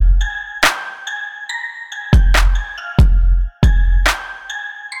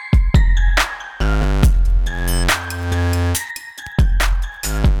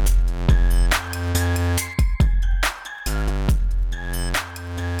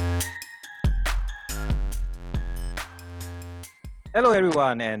Hello,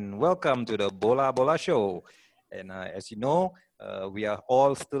 everyone, and welcome to the Bola Bola Show. And as you know, we are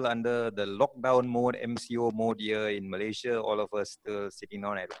all still under the lockdown mode, MCO mode here in Malaysia. All of us still sitting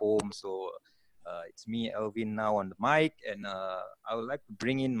down at home. So it's me, Elvin, now on the mic, and I would like to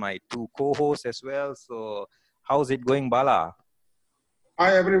bring in my two co-hosts as well. So, how's it going, Bala?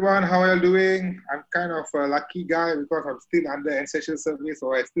 Hi everyone, how are you doing? I'm kind of a lucky guy because I'm still under essential service,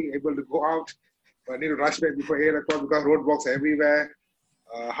 so I'm still able to go out. But I need to rush back before 8 o'clock because roadblocks are everywhere.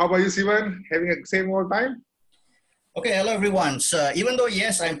 How about you, Steven? Having the same old time? Okay, hello everyone. So even though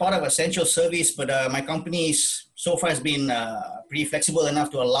yes, I'm part of essential service, but my company so far has been pretty flexible enough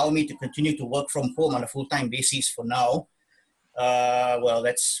to allow me to continue to work from home on a full-time basis for now. Well,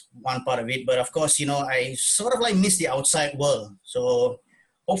 that's one part of it. But of course, I sort of like miss the outside world. So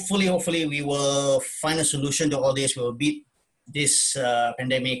hopefully we will find a solution to all this. We will beat this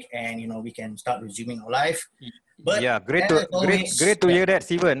pandemic and, we can start resuming our life. But yeah, great to hear that,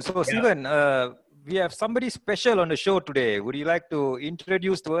 Steven. So, Steven, we have somebody special on the show today. Would you like to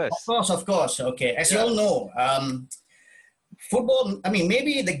introduce to us? Of course. Okay. As you all know, football,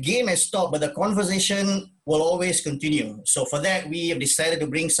 maybe the game has stopped, but the conversation will always continue. So for that, we have decided to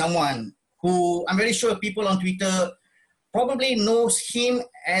bring someone who I'm very sure people on Twitter probably knows him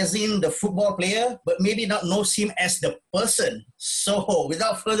as in the football player, but maybe not knows him as the person. So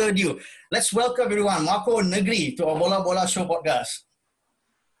without further ado, let's welcome everyone, Marco Negri, to our Bola Bola Show podcast.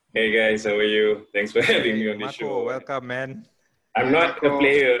 Hey guys, how are you? Thanks for having me on the show. Welcome, man. I'm not a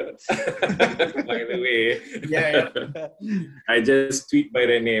player, by the way. Yeah. I just tweet by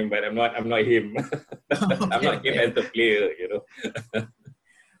the name, but I'm not him. I'm not him as the player,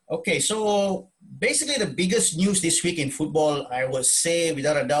 Okay, so basically the biggest news this week in football, I would say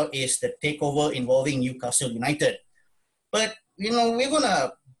without a doubt, is the takeover involving Newcastle United. But, we're going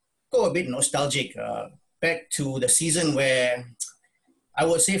to go a bit nostalgic back to the season where I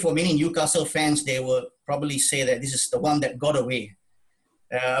would say for many Newcastle fans, they would probably say that this is the one that got away.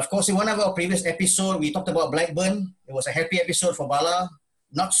 Of course, in one of our previous episodes, we talked about Blackburn. It was a happy episode for Bala.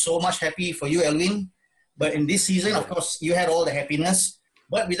 Not so much happy for you, Elwin. But in this season, of course, you had all the happiness.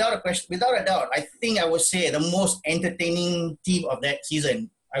 But without a doubt, I think I would say the most entertaining team of that season,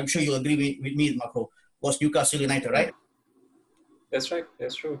 I'm sure you'll agree with me, Marco, was Newcastle United, right? That's right.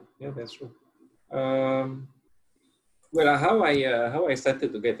 That's true. Yeah, that's true. Well, how I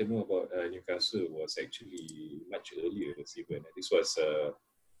started to get to know about Newcastle was actually much earlier, even. This was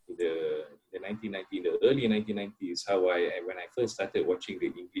in the early 1990s. When I first started watching the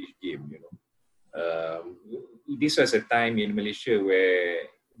English game, this was a time in Malaysia where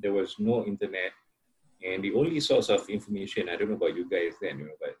there was no internet, and the only source of information, I don't know about you guys then,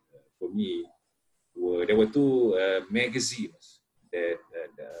 but for me, there were two magazines that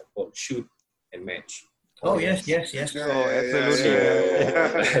called Shoot and Match. Oh, yes. Oh,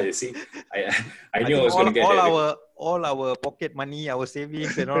 absolutely. You see, I knew I was going to get all our pocket money, our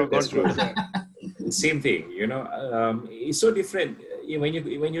savings, and all gone through. Same thing, it's so different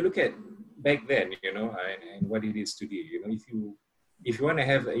when you look at back then, and what it is today. If you want to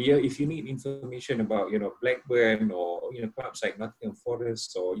have if you need information about Blackburn or clubs like Nottingham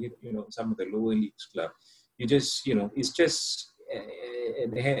Forest or some of the lower leagues club, you just it's just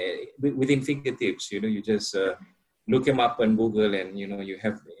within fingertips. You just look them up on Google, and you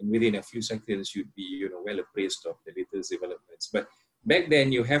have within a few seconds you'd be well appraised of the latest developments. But back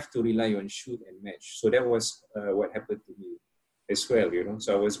then you have to rely on Shoot and Match. So that was what happened to me as well.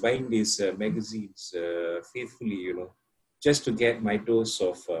 So I was buying these magazines faithfully, just to get my dose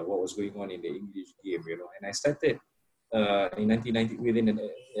of what was going on in the English game. And I started in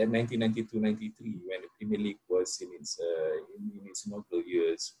 1992-93 when the Premier League was in its inaugural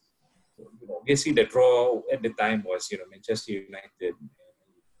years. So, obviously the draw at the time was Manchester United,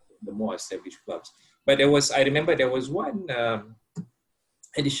 the more established clubs. But I remember there was one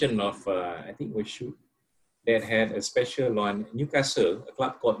edition of I think it was Shoot that had a special on Newcastle, a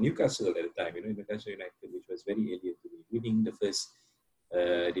club called Newcastle at the time, Newcastle United, which was very alien to me, winning the first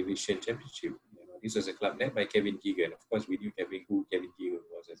division championship. This was a club led by Kevin Keegan. Of course, we knew who Kevin Keegan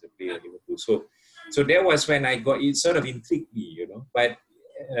was as a player at Liverpool. So that was when I got it. Sort of intrigued me, But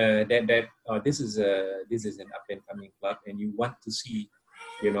this is an up and coming club, and you want to see,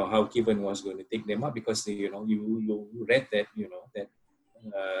 how Kevin was going to take them up, because you read that that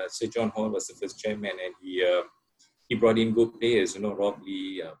Sir John Hall was the first chairman, and he brought in good players, Rob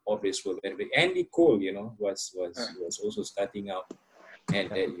Lee, Bob Bracewell, and Andy Cole, was also starting out. And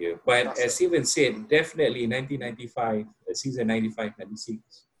that year. But as Steven said, definitely 1995, season 95-96,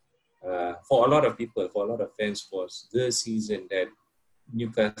 for a lot of people, for a lot of fans, was the season that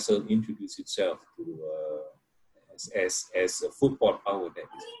Newcastle introduced itself to as a football power that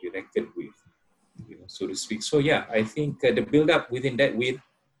is to be reckoned with, so to speak. So yeah, I think the build-up within that win,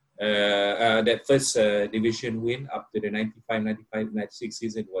 that first division win up to the 95, 96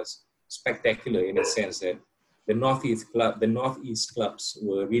 season was spectacular in a sense that the Northeast clubs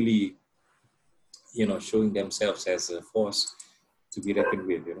were really, showing themselves as a force to be reckoned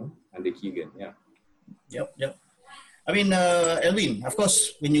with, under Keegan. Yeah. Yep. I mean, Elvin, of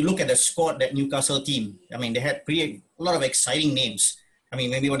course, when you look at the squad, that Newcastle team, I mean, they had a lot of exciting names. I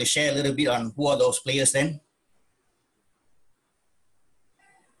mean, maybe you want to share a little bit on who are those players then?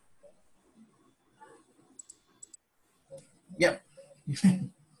 Yep.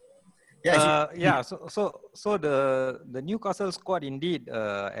 So the Newcastle squad indeed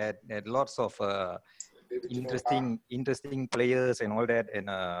had lots of interesting players and all that, and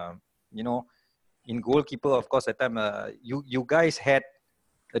in goalkeeper, of course, at the time you guys had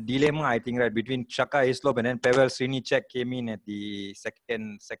a dilemma, I think, right, between Chaka Hislop and then Pavel Srinicek came in at the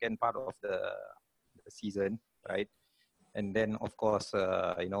second part of the season, right? And then, of course,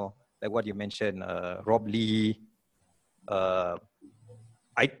 like what you mentioned, Rob Lee. I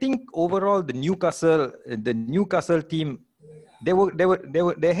think overall the Newcastle team,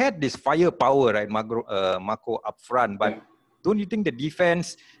 they had this firepower, right, Marco up front, but don't you think the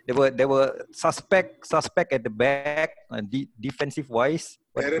defense, they were suspect at the back, defensive wise?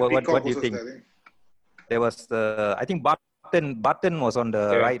 What do you think? There was I think Button was on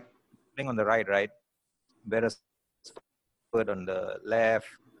the right, playing on the right? Whereas on the left.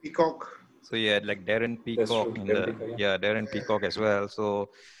 Peacock. So you had like Darren Peacock Darren Peacock as well.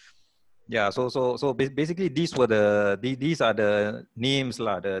 So basically these are the names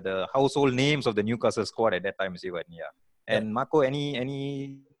the household names of the Newcastle squad at that time, even. Yeah. And Marco,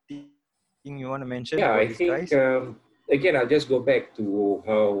 anything you want to mention about these guys? Again, I'll just go back to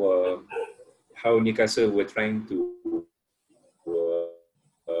how Newcastle were trying to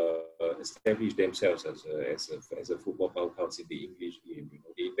establish themselves as a football powerhouse in the English game.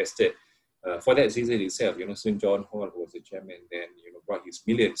 They invested for that season itself. St. John Hall, who was the chairman, then brought his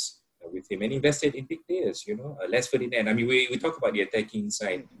millions with him and invested in big players. Les Ferdinand. I mean, we talk about the attacking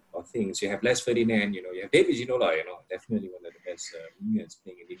side of things. You have Les Ferdinand. You have David Ginola. Definitely one of the best millions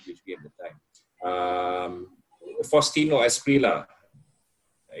playing in the English game at the time. Faustino Asprilla.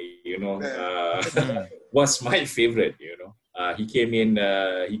 Was my favorite. He came in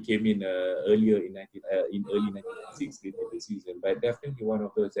earlier in early 1996 in the season, but definitely one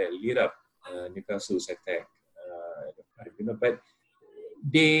of those that lit up Newcastle's attack. But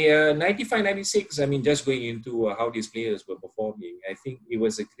the 95-96, I mean, just going into how these players were performing, I think it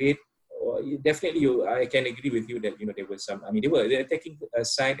was a great. Definitely, I can agree with you that there was some. I mean, they were taking a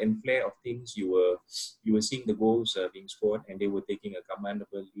side and flair of things. You were seeing the goals being scored, and they were taking a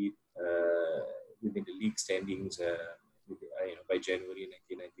commandable lead within the league standings. By January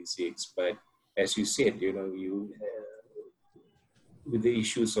 1996, but as you said, with the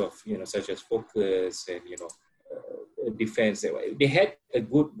issues of such as focus and defense, they had a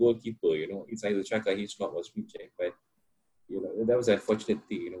good goalkeeper. It's either Chaka Hislop or Srinicek, but that was an unfortunate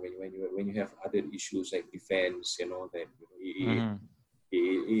thing. When you have other issues like defense, that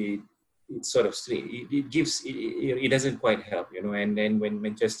it sort of it doesn't quite help. And then when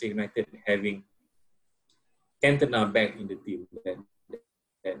Manchester United having Cantona back in the team, that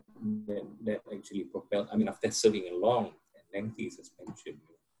actually propelled. I mean, after serving a long and lengthy suspension,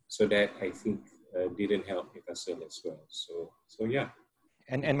 so that I think didn't help Newcastle as well. So yeah.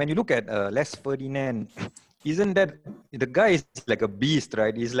 And when you look at Les Ferdinand, isn't that the guy is like a beast,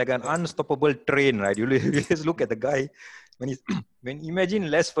 right? He's like an unstoppable train, right? You just look at the guy when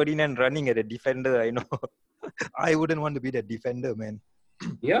imagine Les Ferdinand running at a defender. I wouldn't want to be that defender, man.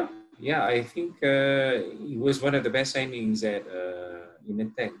 Yeah, I think it was one of the best signings that in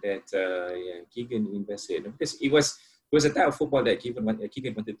attack that Keegan invested in, because it was a type of football that Keegan wanted to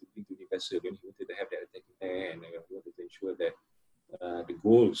bring to Newcastle. He wanted to have that attacking player, and he wanted to ensure that the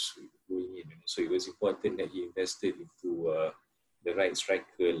goals were going in. So it was important that he invested into the right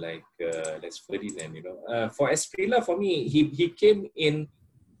striker like Les Ferdinand. For Asprilla, for me, he came in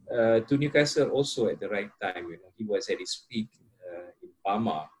to Newcastle also at the right time. He was at his peak in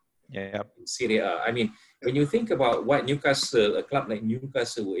Parma. Yeah. In Serie A. I mean, when you think about what a club like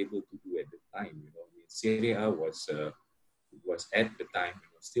Newcastle were able to do at the time, Serie A was at the time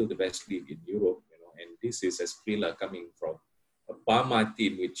still the best league in Europe, and this is Asprilla coming from a Parma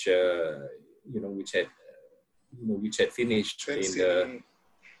team which had finished in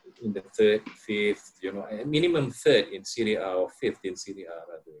the third, fifth, minimum third in Serie A or fifth in Serie A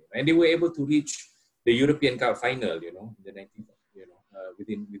rather, and they were able to reach the European Cup final, in the 90s,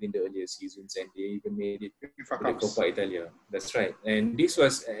 within the earlier seasons, and they even made it FIFA to the Cups. Coppa Italia. That's right. And this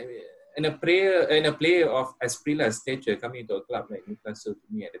was and a player of Asprilla's stature coming to a club like Newcastle to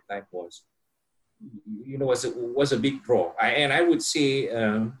me at the time was, was a big draw. I would say,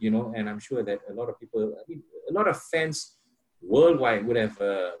 and I'm sure that a lot of people, a lot of fans worldwide would have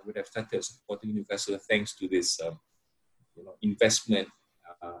started supporting Newcastle thanks to this, investment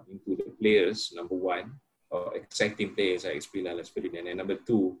into the players. Number one, exciting players like Esprilla, Ferdinand, and number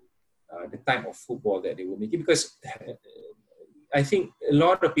two, the type of football that they were making. Because I think a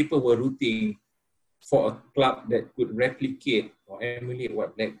lot of people were rooting for a club that could replicate or emulate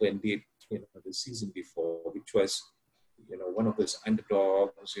what Blackburn did, the season before, which was, one of those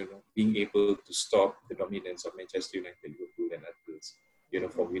underdogs, being able to stop the dominance of Manchester United, Liverpool, and others,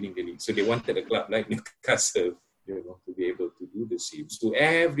 from winning the league. So they wanted a club like Newcastle, to be able to do the same. So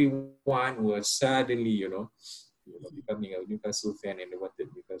everyone was suddenly, becoming a Newcastle fan, and they wanted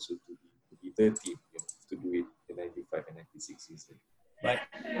Newcastle to be the team, to do it in 95 and 96 season. Right.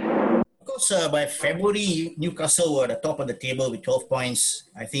 Of course, by February, Newcastle were at the top of the table with 12 points.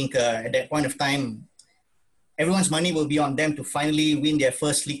 I think at that point of time, everyone's money will be on them to finally win their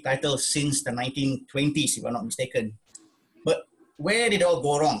first league title since the 1920s, if I'm not mistaken. But where did it all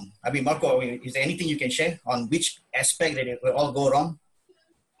go wrong? I mean, Marco, is there anything you can share on which aspect did it all go wrong?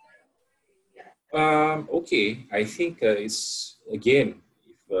 Okay, I think it's, again,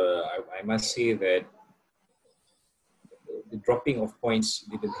 if I must say that the dropping of points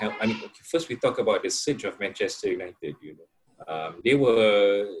didn't help. I mean, okay, first we talk about the surge of Manchester United. They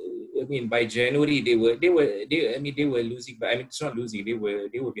were. I mean, by January they were losing. But it's not losing. They were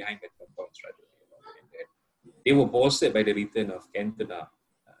behind the points rather. And they were bolstered by the return of Cantona.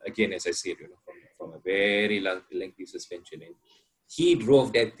 Again, as I said, from a very lengthy suspension, and he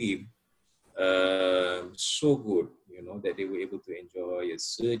drove that team so good, that they were able to enjoy a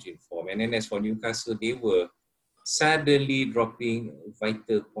surge in form. And then as for Newcastle, they were suddenly dropping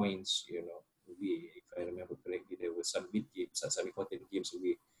vital points, away. If I remember correctly, there were some big games, some important games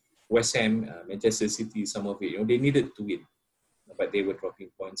away. West Ham, Manchester City, some of it, they needed to win, but they were dropping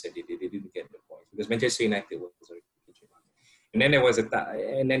points and they didn't get the points because Manchester United was already catching up. And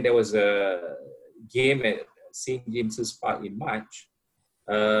then there was a game at St. James's Park in March,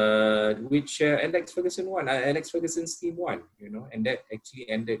 which Alex Ferguson's team won, and that actually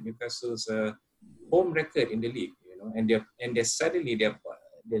ended Newcastle's home record in the league, and suddenly their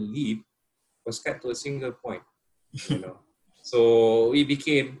lead was cut to a single point, So it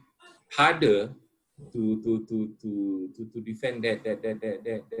became harder to defend that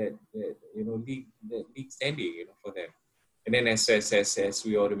league standing, for them. And then as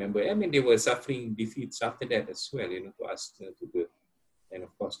we all remember, they were suffering defeats after that as well, to Arsenal, and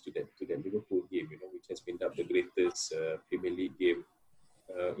of course to that Liverpool game, which has been dubbed the greatest Premier League game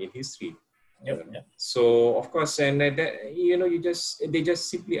in history. Yep. So of course, and that they just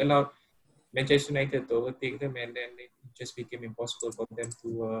simply allowed Manchester United to overtake them, and then it just became impossible for them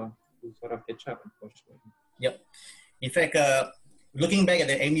to sort of catch up, unfortunately. Yep. In fact, looking back at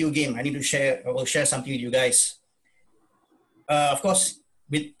the MU game, I will share something with you guys. Of course,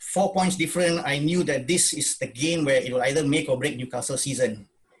 with 4 points different, I knew that this is the game where it will either make or break Newcastle's season.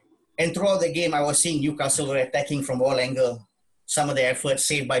 And throughout the game, I was seeing Newcastle were attacking from all angles. Some of the effort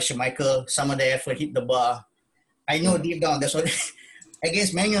saved by Schmeichel, some of the effort hit the bar. I know deep down, there's only,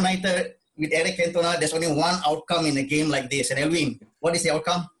 against Man United with Eric Cantona, there's only one outcome in a game like this. And Elwin, what is the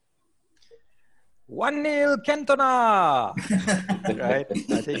outcome? 1-0 Cantona! Right?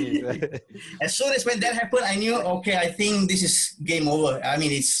 I think it's... As soon as when that happened, I knew, okay, I think this is game over. I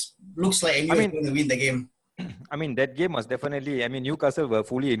mean, looks like MU is going to win the game. I mean, that game was definitely, Newcastle were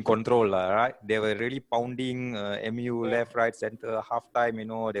fully in control, right? They were really pounding MU left, right, center, halftime,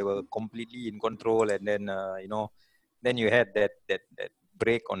 they were completely in control. And then, then you had that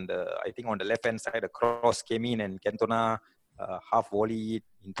break on the left-hand side, the cross came in and Cantona half volley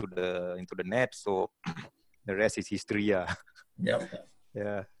into the net. So the rest is history. Yeah. Yep.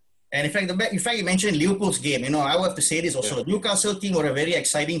 Yeah. And in fact, you mentioned Liverpool's game. I will have to say this also. Yeah. Newcastle team were a very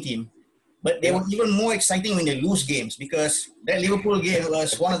exciting team. But they were even more exciting when they lose games because that Liverpool game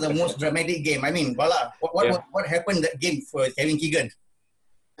was one of the most dramatic games. I mean, Bala, what happened in that game for Kevin Keegan?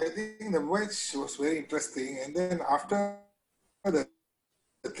 I think the match was very interesting. And then after the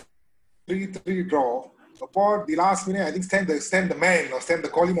 3-3 draw, upon the last minute, I think Stan the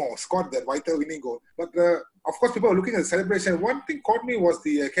Collymore scored that vital winning goal. But of course, people were looking at the celebration. One thing caught me was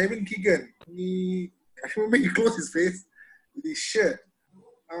the Kevin Keegan. I remember he closed his face with his shirt.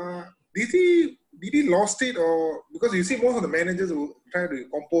 Did he lost it, or because you see most of the managers who try to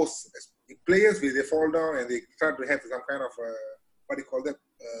compose players when they fall down and they try to have some kind of what do you call that,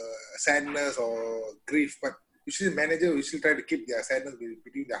 sadness or grief. But usually manager usually try to keep their sadness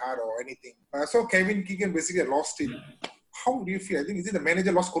between the heart or anything. So Kevin Keegan basically lost it. How do you feel? I think, is it the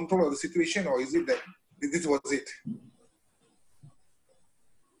manager lost control of the situation, or is it that this was it?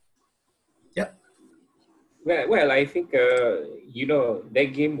 Yeah. Well, I think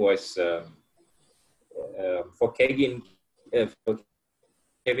that game was for Kevin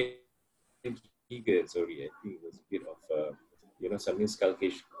Keegan. Sorry, I think it was a bit of some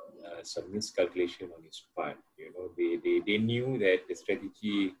miscalculation on his part. They knew that the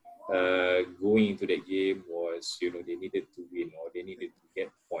strategy going into that game was, they needed to win, or they needed to get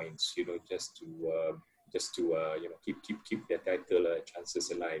points, just to keep their title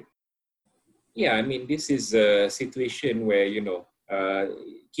chances alive. Yeah, I mean, this is a situation where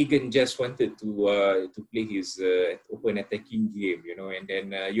Keegan just wanted to play his open attacking game, and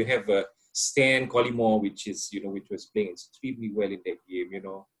then you have Stan Collymore, which was playing extremely well in that game,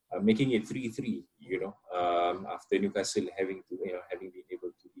 making it 3-3, after Newcastle having been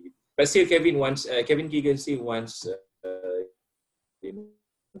able to lead. But still, Kevin Keegan still wants to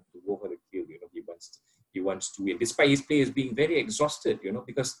go for the kill. He wants to win, despite his players being very exhausted.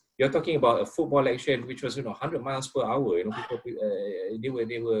 Because you're talking about a football action which was 100 miles per hour. People,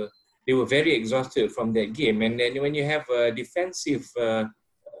 they were very exhausted from that game. And then when you have a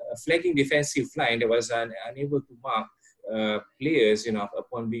flagging defensive line that was unable to mark players,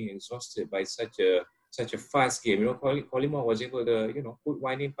 upon being exhausted by such a fast game, Collymore was able to, put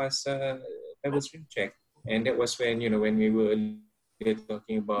one in past Pebble String check, and that was when we were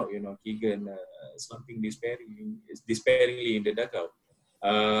talking about Keegan slumping despairingly in the dugout.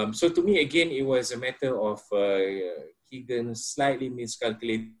 So to me, again, it was a matter of Keegan slightly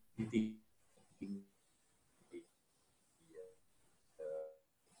miscalculating the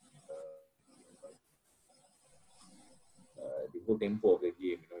whole tempo of the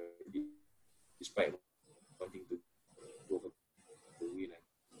game. Despite wanting to go for the win, I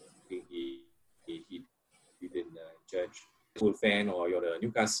think he didn't judge. Full fan, or you're a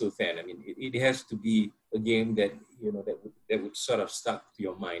Newcastle fan, I mean, it has to be a game that that would sort of stuck to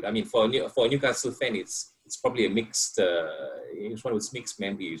your mind. I mean, for a Newcastle fan, it's probably a mixed. It's one of those mixed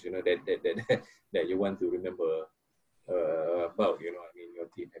memories, that you want to remember about. I mean, your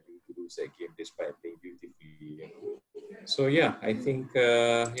team having to lose that game despite playing beautifully. So yeah, I think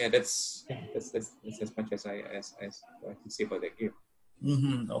that's as much as I can say about that game.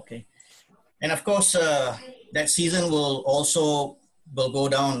 Mm-hmm. Okay. And of course, that season will go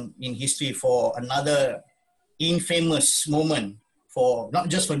down in history for another infamous moment, for not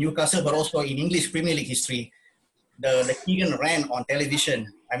just for Newcastle but also in English Premier League history. The Keegan ran on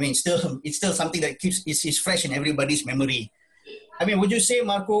television. I mean, it's still something that is fresh in everybody's memory. I mean, would you say,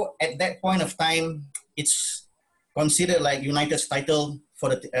 Marco, at that point of time, it's considered like United's title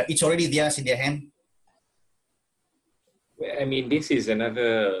it's already theirs in their hand? I mean, this is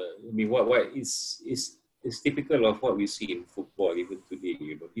another. I mean, what is typical of what we see in football even today.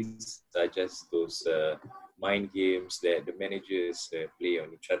 These are just those mind games that the managers play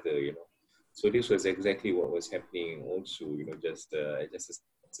on each other. So this was exactly what was happening. Also, just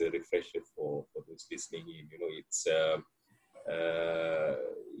as a refresher for those listening in. It's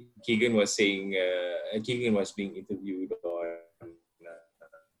Keegan was saying. Keegan was being interviewed on.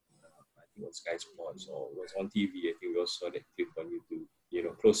 On Sky Sports, or was on TV. I think we also saw that clip on YouTube.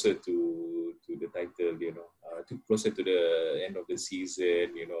 Closer to the title, closer to the end of the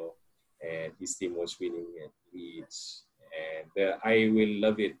season, and his team was winning at Leeds. And the "I will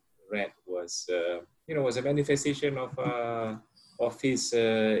love it" rant was, was a manifestation of his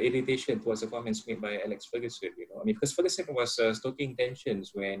irritation towards the comments made by Alex Ferguson. I mean, because Ferguson was stoking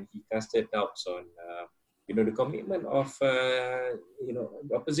tensions when he casted doubts on. The commitment of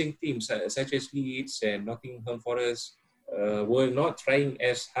opposing teams such as Leeds and Nottingham Forest were not trying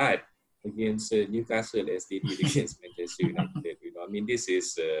as hard against Newcastle as they did against Manchester United. I mean, this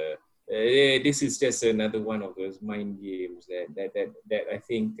is just another one of those mind games that I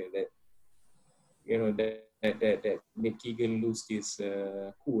think that that made Keegan lose his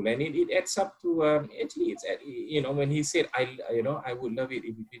cool, and it adds up to actually it's when he said I would love it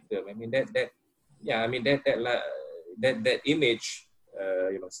if we beat them. I mean yeah, I mean that image,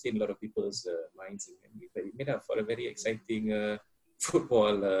 still in a lot of people's minds and memory. But it made up for a very exciting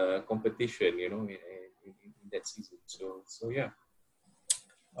football competition, in that season. So yeah.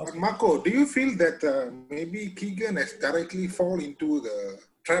 Okay. Marco, do you feel that maybe Keegan has directly fall into the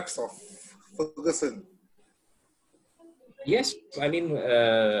traps of Ferguson? Yes, I mean,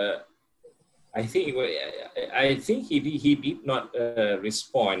 I think he did not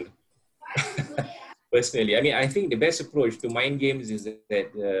respond. personally. I mean, I think the best approach to mind games is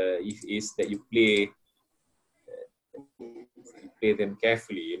that you play them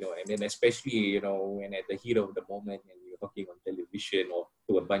carefully, and then especially, when at the heat of the moment and you're talking on television or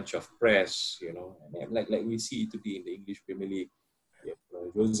to a bunch of press, and then like we see today in the English Premier League,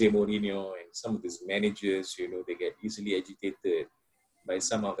 Jose Mourinho and some of these managers, they get easily agitated by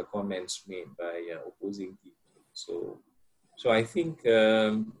some of the comments made by opposing teams. So I think,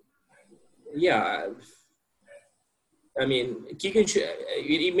 yeah, I mean, Keegan,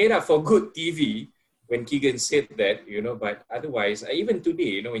 he made up for good TV when Keegan said that, but otherwise, even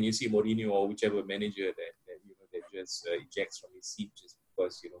today, when you see Mourinho or whichever manager that just ejects from his seat just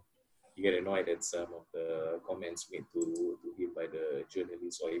because, you get annoyed at some of the comments made to him by the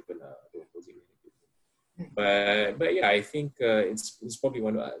journalists or even the opposing manager. But yeah, I think it's probably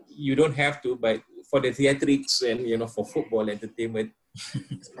one. You don't have to, but for the theatrics and for football entertainment,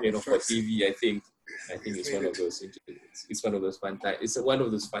 for TV, I think it's one of those. It's one of those fun times. It's one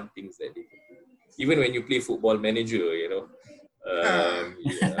of those fun things that they can do. Even when you play Football Manager, you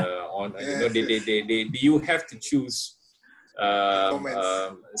have to choose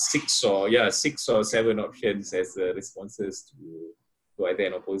 6 or 7 options as responses to either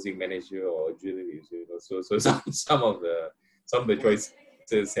an opposing manager or journalist. So some of the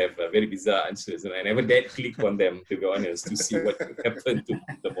choices have very bizarre answers, and I never dared click on them, to be honest, to see what happened to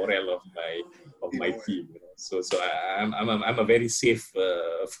the morale of my team. So I'm a very safe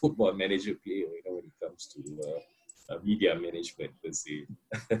Football Manager player, when it comes to media management per se.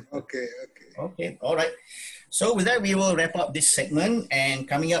 Okay. All right. So with that, we will wrap up this segment, and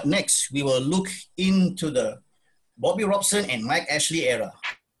coming up next, we will look into the Bobby Robson and Mike Ashley era.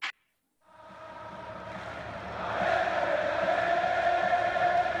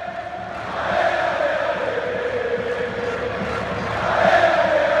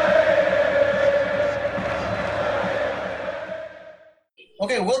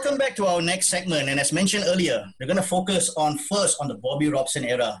 Okay, welcome back to our next segment. And as mentioned earlier, we're going to focus first on the Bobby Robson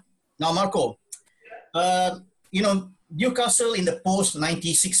era. Now, Marco, Newcastle in the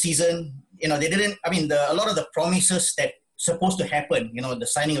post-96 season, a lot of the promises that supposed to happen, the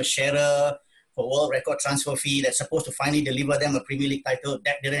signing of Shearer for world record transfer fee that's supposed to finally deliver them a Premier League title,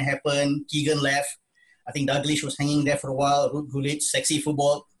 that didn't happen. Keegan left. I think Dalglish was hanging there for a while. Ruud Gullit, sexy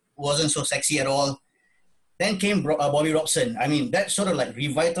football, wasn't so sexy at all. Then came Bobby Robson. I mean, that sort of like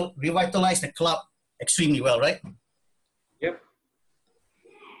revitalized the club extremely well, right? Yep.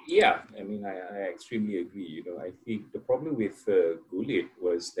 Yeah, I mean, I extremely agree. I think the problem with Gullit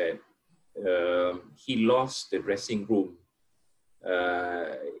was that he lost the dressing room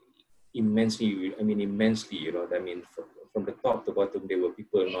immensely. From the top to bottom, there were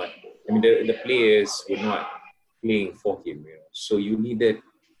people not. I mean, the players were not playing for him. So you needed.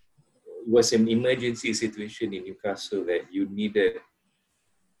 It was an emergency situation in Newcastle that you needed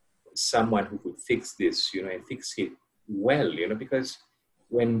someone who could fix this, and fix it well, because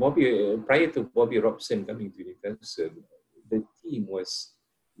when prior to Bobby Robson coming to Newcastle, the team was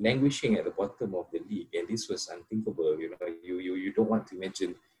languishing at the bottom of the league, and this was unthinkable. You don't want to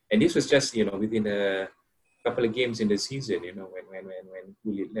imagine. And this was just within a couple of games in the season, when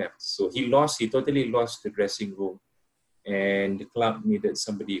Gullit left. So he totally lost the dressing room. And the club needed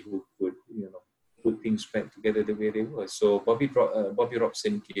somebody who could, put things back together the way they were. So Bobby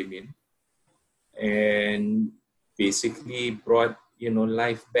Robson came in and basically brought,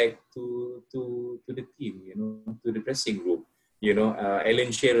 life back to the team, to the dressing room.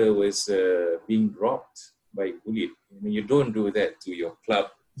 Alan Shearer was being dropped by Gullit. You don't do that to your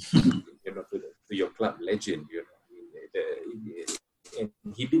club, to your club legend. And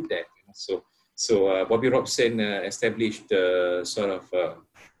he did that. So Bobby Robson established sort of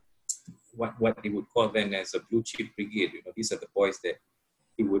what they would call then as a blue chip brigade. These are the boys that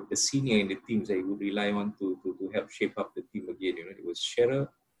the senior in the teams that he would rely on to help shape up the team again. It was Shearer,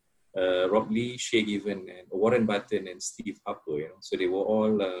 Rob Lee, Shea Given, and Warren Button and Steve Harper. So they were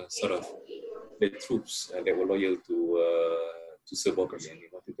all sort of the troops that were loyal to Sir Bobby, and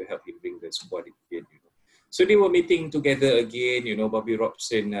wanted to help him bring the squad again. So they were meeting together again. Bobby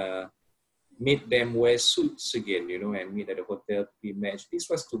Robson made them wear suits again, and meet at the hotel pre-match. This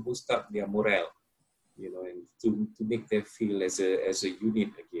was to boost up their morale, and to make them feel as a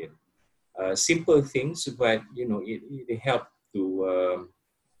unit again. Simple things, but it helped to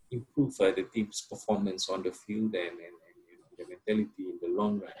improve the team's performance on the field and the mentality in the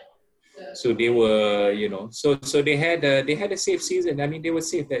long run. So they were, so they had a safe season. I mean, they were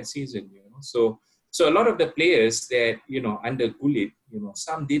safe that season, So a lot of the players that, under Gullit,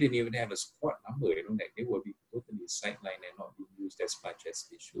 some didn't even have a squad number, like they were being totally sidelined and not being used as much as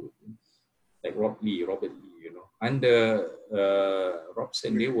they should. like Robert Lee, you know. Under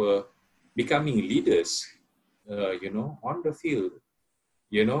Robson, they were becoming leaders, you know, on the field.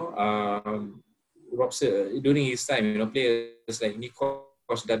 You know, Robson, during his time, you know, players like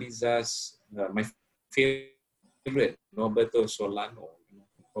Nikos Davizas, my favorite, Norberto Solano, you know,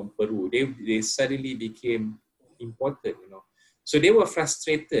 from Peru, they suddenly became important, you know. So they were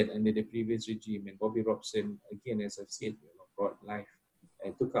frustrated under the previous regime, and Bobby Robson, again, as I've said, you know, brought life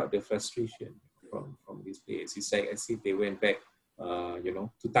and took out the frustration from these players. It's like as if they went back, you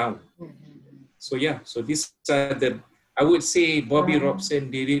know, to town. So yeah, so these are I would say Bobby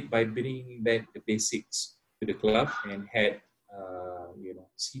Robson did it by bringing back the basics to the club and had, you know,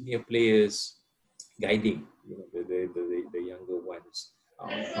 senior players guiding, you know, the younger ones on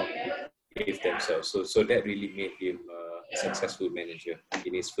how to behave themselves. So that really made him a successful manager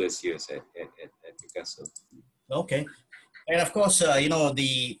in his first years at Newcastle. Okay. And of course, you know,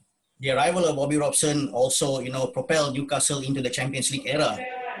 the arrival of Bobby Robson also, you know, propelled Newcastle into the Champions League era.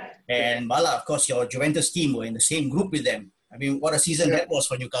 And Bala, of course, your Juventus team were in the same group with them. I mean, what a season that was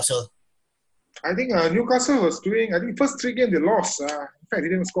for Newcastle. I think Newcastle was doing, I think first 3 games they lost. In fact, they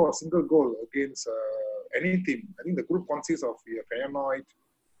didn't score a single goal against any team. I think the group consists of Feyenoord,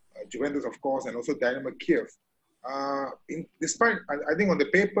 Juventus, of course, and also Dynamo Kiev. Despite, I think on the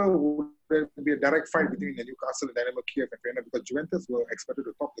paper, would there be a direct fight between the Newcastle and Dynamo Kiev and Feyenoord because Juventus were expected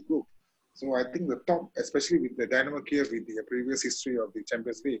to top the group. So I think the top, especially with the Dynamo Kiev with the previous history of the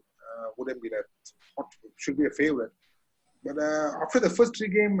Champions League, wouldn't be that hot, should be a favorite. But after the first 3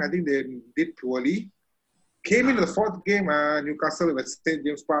 games, I think they did poorly. Came into the 4th game, Newcastle at St.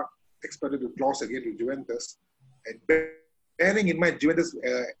 James Park expected to lose again to Juventus. And bearing in mind, Juventus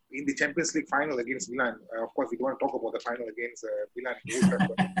in the Champions League final against Milan. Of course, we don't want to talk about the final against Milan.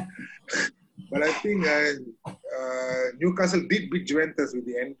 But I think Newcastle did beat Juventus with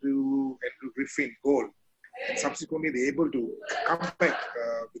the Andrew Griffin goal. And subsequently, they were able to come back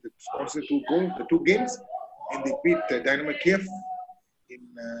with the sponsored 2 goals, the 2 games. And they beat Dynamo Kiev in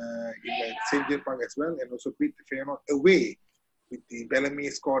St. James Park as well, and also beat Feyenoord away with the Bellamy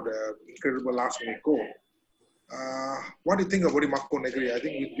scored an incredible last-minute goal. What do you think about Marco Negri? I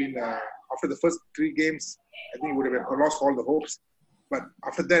think we've been after the first 3 games, I think we would have lost all the hopes. But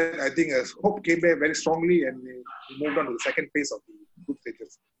after that, I think hope came back very strongly, and we moved on to the second phase of the group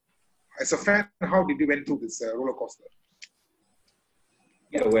stages. As a fan, how did you went through this roller coaster?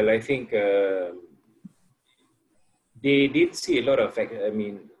 Yeah, well, I think. They did see a lot of, I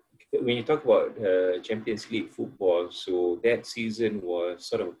mean, when you talk about Champions League football, so that season was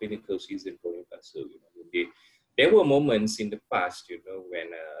sort of a pinnacle season for Newcastle. You know, there were moments in the past, you know,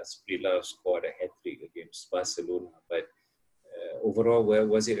 when Skrilla scored a hat-trick against Barcelona, but overall,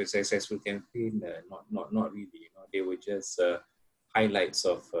 was it a successful campaign? Not really. You know, they were just highlights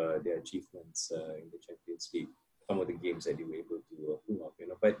of their achievements in the Champions League. Some of the games that they were able to pull off. You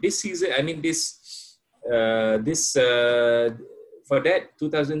know, but this season, I mean, for that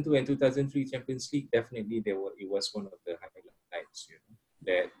 2002 and 2003 Champions League, definitely it was one of the highlights, you know,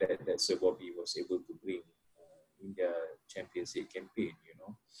 that Sir Bobby was able to bring in the Champions League campaign, you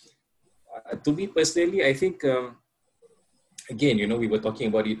know. To me personally, I think again, you know, we were talking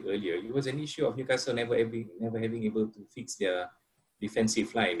about it earlier. It was an issue of Newcastle never having able to fix their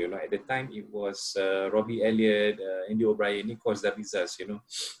defensive line. You know, at the time it was Robbie Elliott, Andy O'Brien, Nikos Davizas. You know,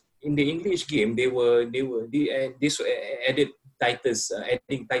 in the English game, they added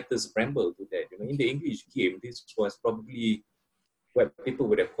adding Titus Bramble to that. You know, in the English game, this was probably what people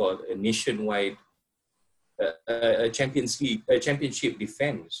would have called a nationwide a championship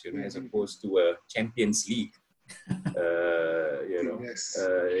defense. You know, as opposed to a Champions League. You know,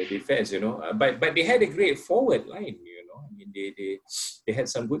 defense. You know, but they had a great forward line. You know, I mean, they had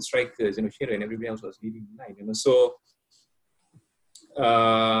some good strikers. You know, Shearer and everybody else was leading the line. You know, so.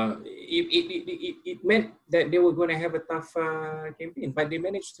 It meant that they were going to have a tough campaign, but they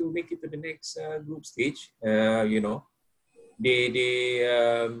managed to make it to the next group stage. You know, the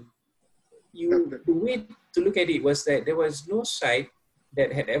way to look at it was that there was no side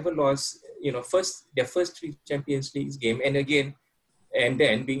that had ever lost, you know, their first 3 Champions League game, and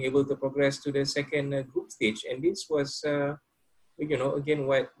then being able to progress to the second group stage. And this was, you know, again,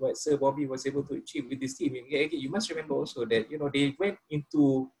 what Sir Bobby was able to achieve with this team. You must remember also that, you know, they went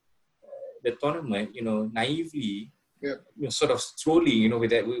into the tournament, you know, naively, you know, sort of strolling, you know,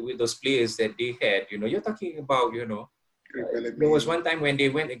 with those players that they had. You know, you're talking about, you know, there was one time when they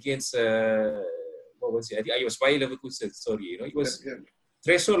went against, what was it? I think it was Bayer Leverkusen, sorry. You know, it was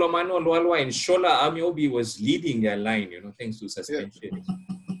Treso Lomano Lualua and Shola Amiobi was leading their line, you know, thanks to suspension.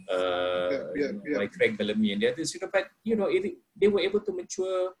 Like Craig Bellamy and the others, you know, but, you know, they were able to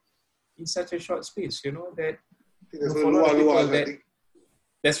mature in such a short space, you know, that There's for a lot of people I that, think.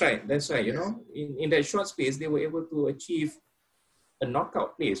 that's right, you Yes. know, in that short space, they were able to achieve a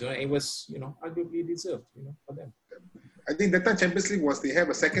knockout place, you know, it was, you know, arguably deserved, you know, for them. I think that time Champions League was they have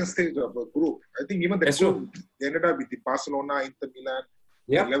a second stage of a group. I think even the That's group they ended up with the Barcelona, Inter Milan,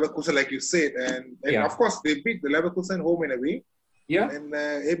 Yeah, Leverkusen, like you said, and Yeah. of course they beat the Leverkusen home and away, yeah, and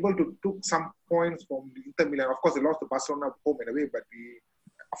able to took some points from the Inter Milan. Of course, they lost to Barcelona home and away, but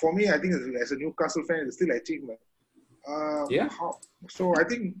for me, I think as a Newcastle fan, it's still an achievement. Yeah. So I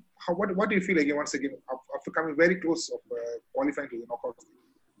think what do you feel again once again after coming very close of qualifying to the knockout stage?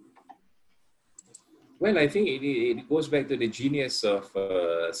 Well, I think it goes back to the genius of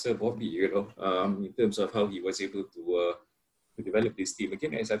Sir Bobby, you know, in terms of how he was able to develop this team.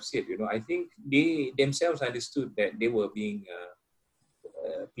 Again, as I've said, you know, I think they themselves understood that they were being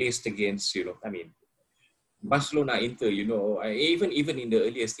placed against, you know, I mean, Barcelona, Inter, you know, even in the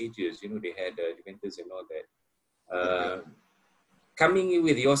earlier stages, you know, they had Juventus and all that. Coming in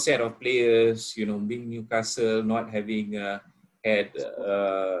with your set of players, you know, being Newcastle, not having had,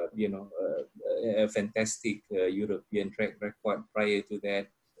 you know, a fantastic European track record prior to that,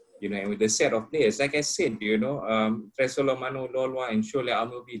 you know, and with the set of players, like I said, you know, Tresolo, Mano, Lolwa, and Shole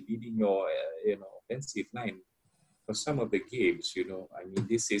Amobi leading your, you know, offensive line for some of the games, you know, I mean,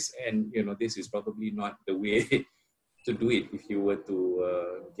 this is probably not the way to do it if you were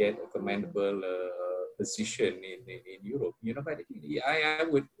to get a commendable position in Europe, you know, but I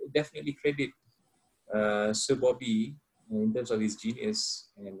would definitely credit Sir Bobby in terms of his genius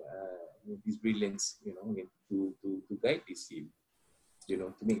and his brilliance, you know, to guide this team, you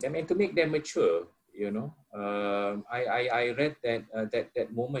know, to make them mature, you know. I read that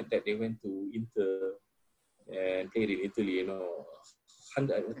that moment that they went to Inter and played in Italy, you know,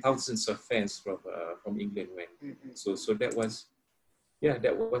 thousands of fans from England went. So that was, yeah,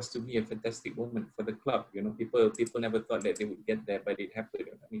 that was to me a fantastic moment for the club. You know, people never thought that they would get there, but it happened.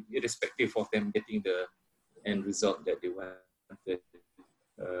 I mean, irrespective of them getting the end result that they wanted,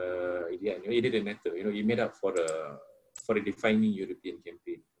 yeah, it didn't matter. You know, it made up for a defining European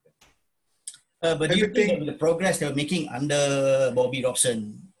campaign. But do you think that with the progress they were making under Bobby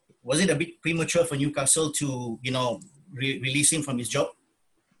Robson, was it a bit premature for Newcastle to, you know, release him from his job?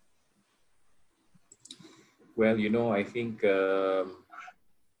 Well, you know, I think,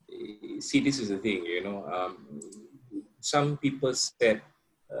 see, this is the thing, you know, some people set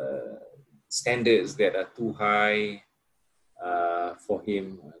standards that are too high for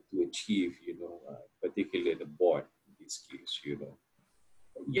him to achieve, you know, particularly the board in this case, you know.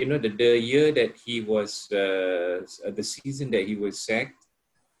 You know, the year that he was, the season that he was sacked,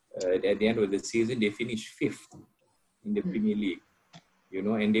 at the end of the season, they finished 5th in the Premier League, you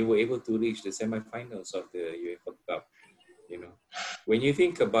know, and they were able to reach the semi-finals of the UEFA Cup, you know. When you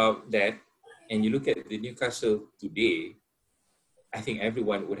think about that, and you look at the Newcastle today, I think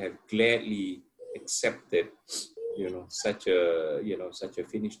everyone would have gladly accepted, you know, such a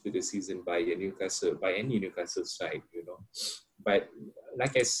finish to the season by any Newcastle side, you know. But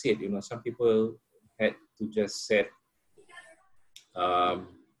like I said, you know, some people had to just set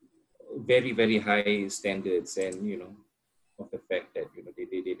very, very high standards, and, you know, of the fact that, you know,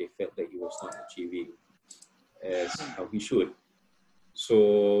 they felt that he was not achieving as how he should.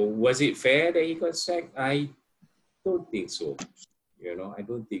 So was it fair that he got sacked? I don't think so. You know, I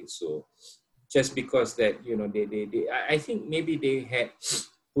don't think so. Just because that, you know, I think maybe they had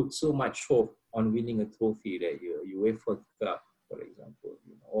put so much hope on winning a trophy that UEFA Cup, for example,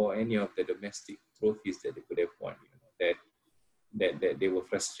 you know, or any of the domestic trophies that they could have won, you know, that they were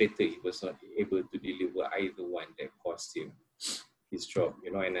frustrated he was not able to deliver either one, that cost him his job,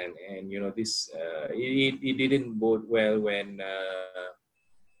 you know, and you know, this it didn't bode well when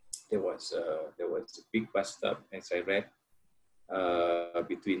there was a big bust up, as I read,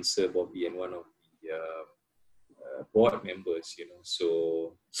 between Sir Bobby and one of the board members, you know.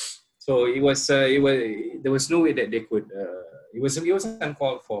 So it was there was no way that they could. It was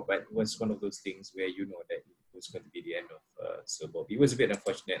uncalled for, but it was one of those things where, you know, that it was going to be the end of Sir Bobby. It was a bit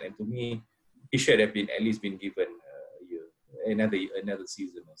unfortunate, and to me, he should have been at least been given another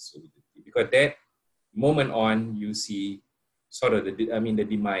season or so, because that moment on, you see sort of the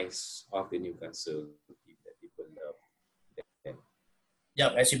demise of the Newcastle team that people love.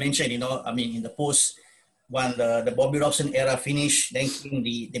 Yeah, as you mentioned, you know, I mean, in the post, when the Bobby Robson era finished, then came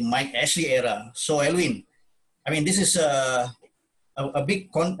the Mike Ashley era. So, Elwin, I mean, this is a big,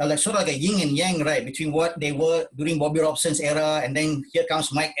 like sort of like a yin and yang, right, between what they were during Bobby Robson's era, and then here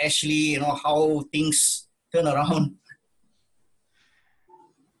comes Mike Ashley, you know, how things turn around.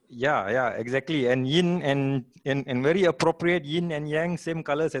 Yeah, exactly. And yin and and very appropriate yin and yang, same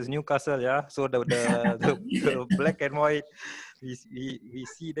colors as Newcastle, yeah. So the black and white we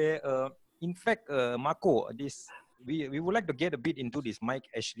see there. In fact, Marco, we would like to get a bit into this Mike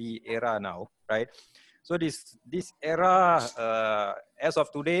Ashley era now, right? So this era, as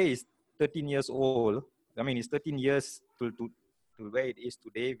of today, is 13 years old. I mean, it's 13 years to where it is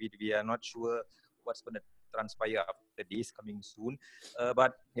today. We are not sure what's going to transpire after this coming soon.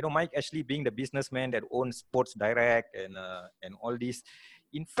 But Mike Ashley being the businessman that owns Sports Direct and all this.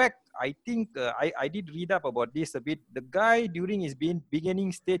 In fact, I think I did read up about this a bit. The guy during his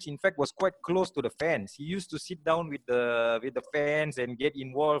beginning stage, in fact, was quite close to the fans. He used to sit down with the fans and get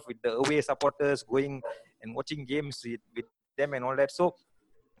involved with the away supporters, going and watching games with them and all that. So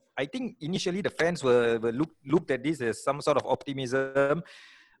I think initially the fans were looked at this as some sort of optimism.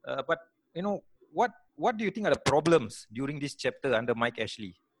 But what do you think are the problems during this chapter under Mike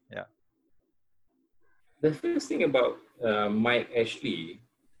Ashley? Yeah. The first thing about Mike Ashley,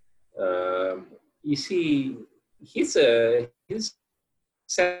 you see, he's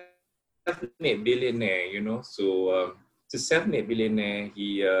self-made billionaire, So to self-made billionaire,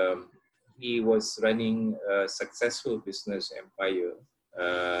 he was running a successful business empire,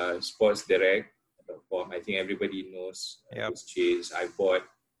 Sports Direct.com. I think everybody knows those chains. I bought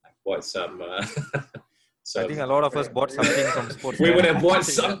some. I think a lot of us bought something from Sports. We would have bought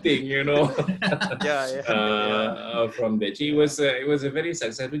something, Yeah. From the chain. It was a very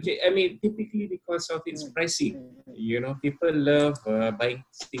successful chain. I mean, typically because of its pricing, people love buying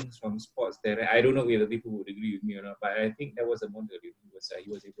things from Sports Direct. I don't know whether people would agree with me or not, but I think that was a model. He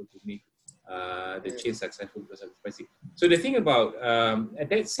was able to make the chain successful because of its pricing. So the thing about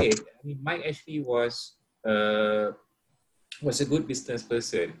that said, I mean, Mike Ashley was a good business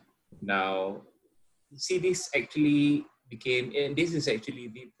person. Now, see, this actually became, and this is actually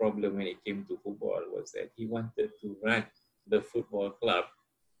the problem when it came to football, was that he wanted to run the football club,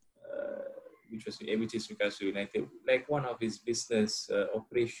 which is Newcastle United, like one of his business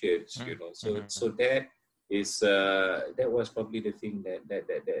operations, So that was probably the thing that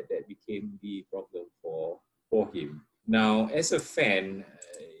became the problem for him. Now, as a fan,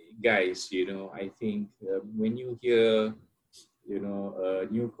 guys, I think when you hear a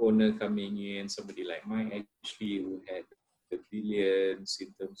new owner coming in, somebody like Mike Ashley who had the billions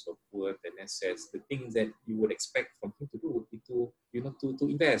in terms of worth and assets, the things that you would expect from him to do would be to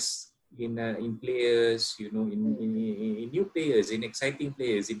invest in players, in new players, in exciting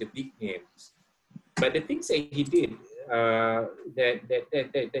players, in the big names. But the things that he did that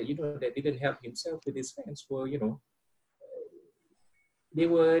didn't help himself with his fans were, they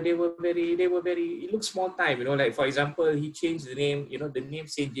were very, it looked small time, like for example, he changed the name, the name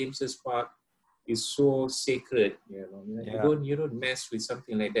St. James's Park is so sacred, you don't mess with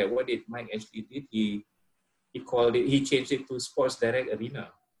something like that. What did Mike actually did? He changed it to Sports Direct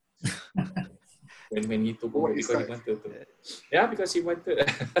Arena. when he took over, because he wanted to, because he wanted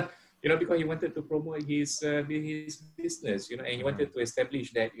because he wanted to promote his business, and he wanted to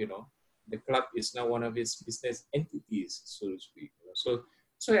establish that, the club is now one of his business entities, so to speak. So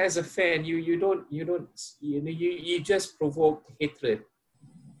as a fan, you just provoke hatred.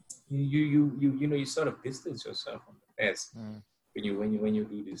 You sort of distance yourself from the fans when you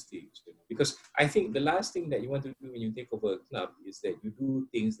do these things. Because I think the last thing that you want to do when you take over a club is that you do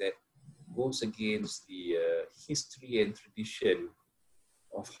things that goes against the history and tradition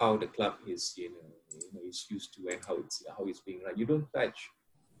of how the club is is used to, and how it's being run. You don't touch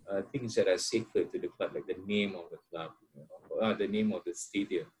things that are sacred to the club, like the name of the club, or the name of the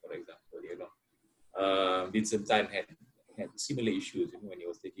stadium, for example. Vincent Tan had similar issues when he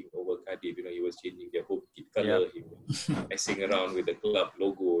was taking over Cardiff. He was changing their home kit color, he was messing around with the club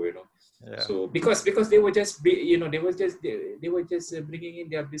logo. So because they were just they were just bringing in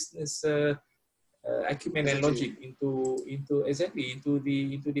their business acumen and logic into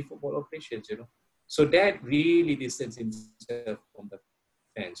the football operations. So that really distanced himself from the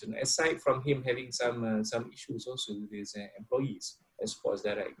fans. Aside from him having some issues also with his employees at Sports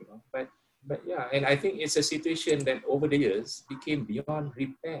Direct, but yeah, and I think it's a situation that over the years became beyond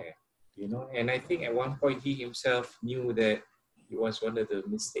repair, and I think at one point he himself knew that it was one of the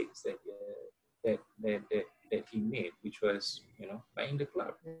mistakes that he made, which was buying the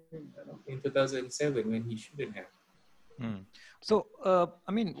club in 2007 when he shouldn't have. So,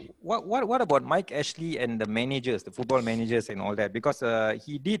 I mean, what about Mike Ashley and the managers, the football managers and all that? Because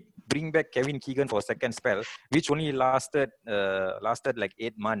he did bring back Kevin Keegan for a second spell, which only lasted like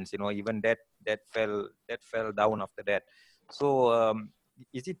 8 months. Even that fell down after that. So,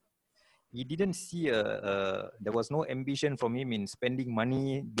 is he didn't see there was no ambition from him in spending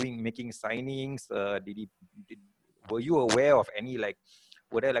money, making signings. Did, were you aware of any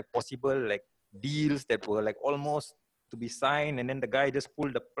were there possible deals that were almost to be signed, and then the guy just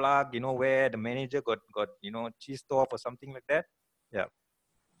pulled the plug, where the manager got cheesed off or something like that? Yeah.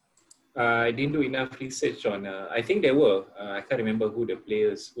 I didn't do enough research on. I think there were. I can't remember who the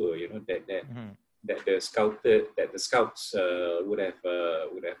players were. Mm-hmm. That the scouts would have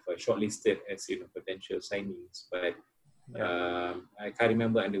shortlisted as potential signings, but I can't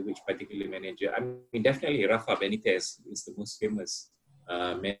remember under which particular manager. I mean, definitely Rafa Benitez is the most famous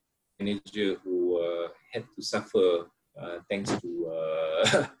manager who had to suffer thanks to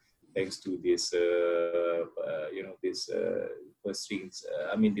thanks to this this first strings.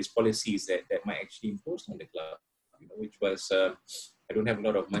 I mean, these policies that might actually impose on the club, which was I don't have a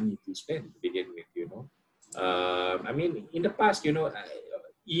lot of money to spend to begin with. I mean, in the past, you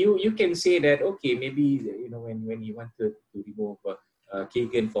can say that okay, maybe when he wanted to remove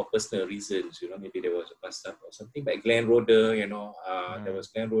Kagan for personal reasons, maybe there was a bust up or something. But Glenn Roeder, there was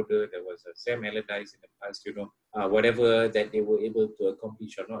Glenn Roeder, there was Sam Allardyce in the past, whatever that they were able to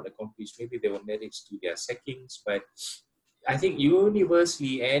accomplish or not accomplish, maybe there were merits to their sackings. But I think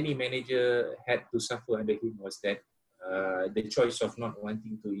universally, any manager had to suffer under him was that the choice of not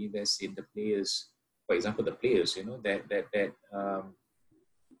wanting to invest in the players, for example, the players,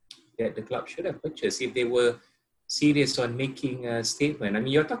 that the club should have purchased if they were serious on making a statement. I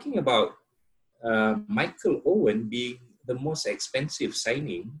mean, you're talking about Michael Owen being the most expensive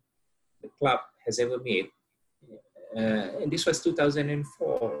signing the club has ever made. And this was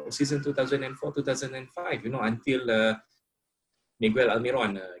 2004, season 2004, 2005, until Miguel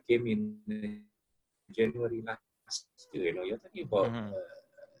Almiron came in January last year. You're talking about a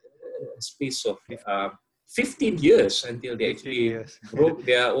space of 15 years until they actually broke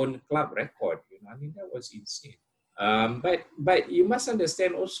their own club record. I mean, that was insane. But you must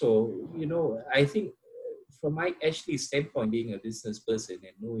understand also, I think from Mike Ashley's standpoint, being a business person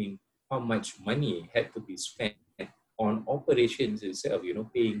and knowing how much money had to be spent on operations itself,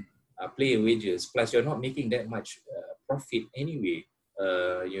 paying player wages, plus you're not making that much profit anyway,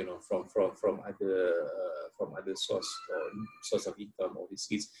 from other source of income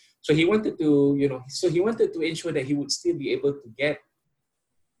overseas. So he wanted to ensure that he would still be able to get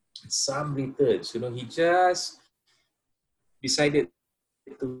some returns. He just decided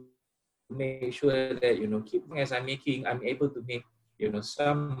to make sure that keeping as I'm able to make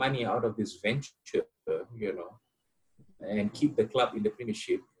some money out of this venture, and keep the club in the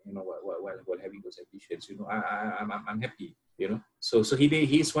Premiership, while having those ambitions. I'm happy. So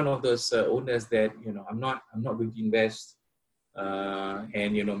he's one of those owners that I'm not going to invest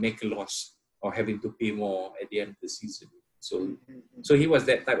and make a loss or having to pay more at the end of the season. So he was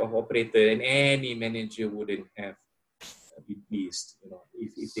that type of operator, and any manager wouldn't have been pleased,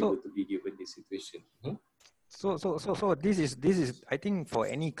 if they were to be given this situation. So this is I think for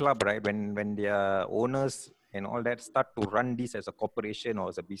any club, right? When their owners and all that start to run this as a corporation or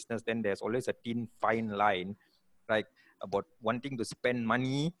as a business, then there's always a thin fine line, right, about wanting to spend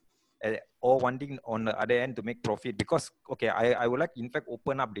money or wanting on the other end to make profit. Because okay, I would like in fact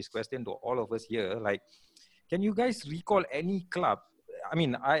open up this question to all of us here. Like, can you guys recall any club? I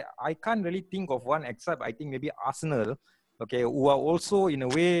mean, I can't really think of one except I think maybe Arsenal, okay, who are also in a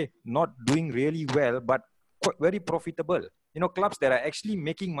way not doing really well, but very profitable. Clubs that are actually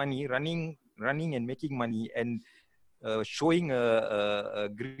making money, running and making money, and showing a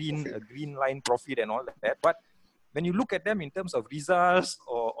green line profit and all that. But when you look at them in terms of results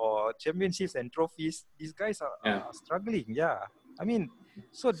or championships and trophies, these guys are struggling. Yeah, I mean,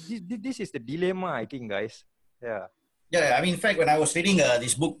 so this is the dilemma, I think, guys. Yeah. Yeah, I mean, in fact, when I was reading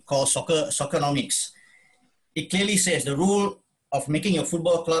this book called Soccernomics, it clearly says the rule of making your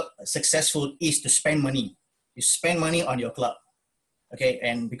football club successful is to spend money. You spend money on your club, okay?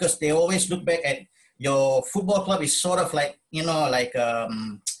 And because they always look back at your football club is sort of like, like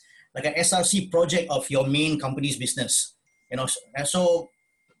an SRC project of your main company's business, And so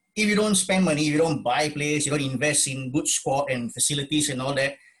if you don't spend money, you don't buy players, you don't invest in good squad and facilities and all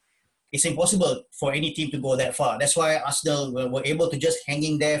that, it's impossible for any team to go that far. That's why Arsenal were able to just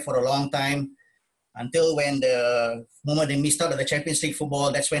hanging there for a long time until when the moment they missed out of the Champions League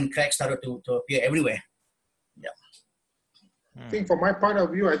football, that's when cracks started to appear everywhere. Yeah. I think from my point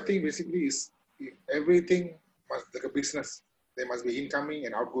of view, I think basically is everything must like a business. There must be incoming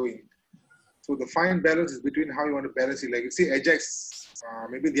and outgoing. So the fine balance is between how you want to balance it. Like you see Ajax,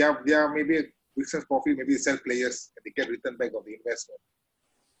 maybe they are maybe a business profit, maybe they sell players and they get return back of the investment.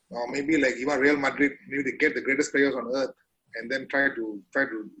 Or maybe like even Real Madrid, maybe they get the greatest players on earth and then try to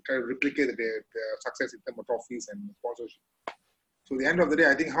replicate their success in terms of trophies and sponsorship. So at the end of the day,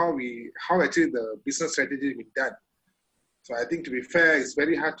 I think how actually the business strategy is being done. So I think, to be fair, it's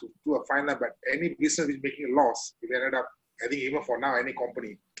very hard to do a final, but any business is making a loss, if ended up, I think even for now, any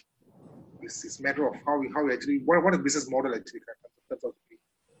company, it's a matter of how we actually, what a business model actually turns out to be.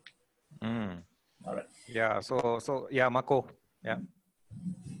 All right. Yeah. So yeah, Marco. Yeah.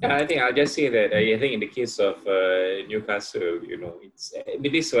 Yeah, I think I'll just say that I think in the case of Newcastle,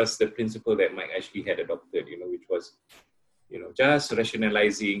 this was the principle that Mike actually had adopted, which was, just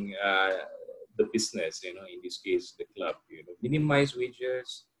rationalizing the business, in this case, the club, minimize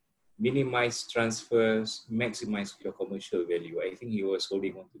wages, minimize transfers, maximize your commercial value. I think he was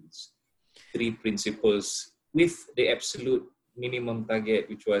holding on to these three principles with the absolute minimum target,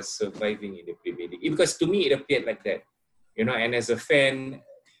 which was surviving in the Premier League. Because to me, it appeared like that, and as a fan,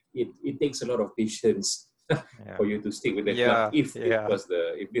 it takes a lot of patience for you to stick with the club if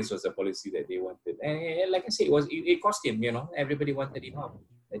this was the policy that they wanted. And like I said, it cost him, everybody wanted him out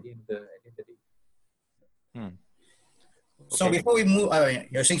at the end of the day. So before we move,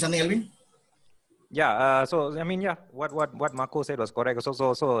 you're saying something, Alvin? Yeah. So I mean, what Marco said was correct.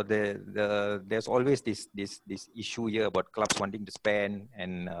 So there's always this issue here about clubs wanting to spend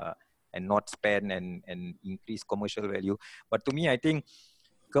and not spend and increase commercial value. But to me, I think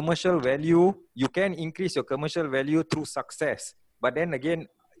commercial value, you can increase your commercial value through success. But then again,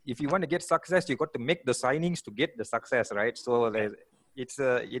 if you want to get success, you got to make the signings to get the success, right? So it's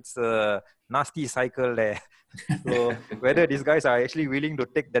a nasty cycle there. So whether these guys are actually willing to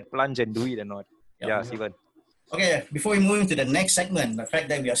take that plunge and do it or not. Yeah, Steven. Okay, before we move into the next segment, the fact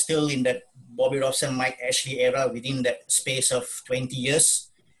that we are still in that Bobby Robson, Mike Ashley era within that space of 20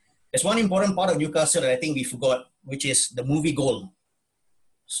 years, there's one important part of Newcastle that I think we forgot, which is the movie goal.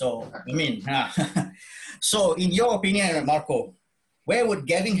 So, so in your opinion, Marco, where would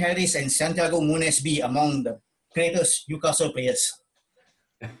Gavin Harris and Santiago Munez be among the greatest Newcastle players?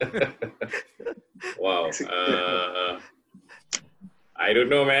 Wow. I don't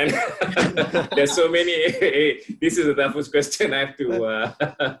know, man. There's so many. This is the toughest question I have to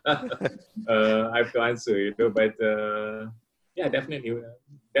answer, But yeah,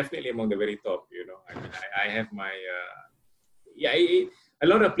 definitely among the very top. I mean, I have my a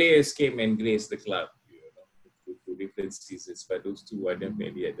lot of players came and graced the club, to different seasons, but those two are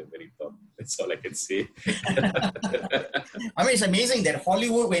definitely at the very top. That's all I can say. I mean, it's amazing that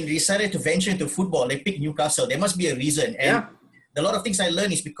Hollywood, when they decided to venture into football, they picked Newcastle. There must be a reason. And a lot of things I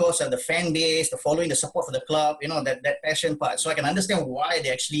learned is because of the fan base, the following, the support for the club, that passion part. So I can understand why they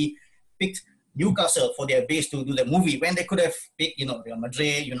actually picked Newcastle for their base to do the movie when they could have picked, Real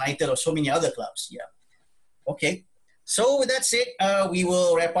Madrid, United, or so many other clubs. Yeah. Okay. So with that said, we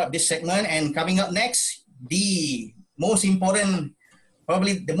will wrap up this segment. And coming up next, the most important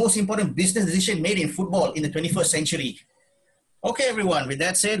business decision made in football in the 21st century. Okay, everyone. With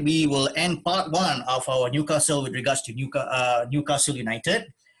that said, we will end part one of our Newcastle with regards to Newcastle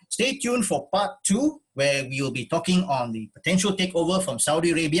United. Stay tuned for part two, where we will be talking on the potential takeover from Saudi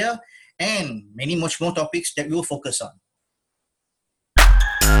Arabia and many much more topics that we will focus on.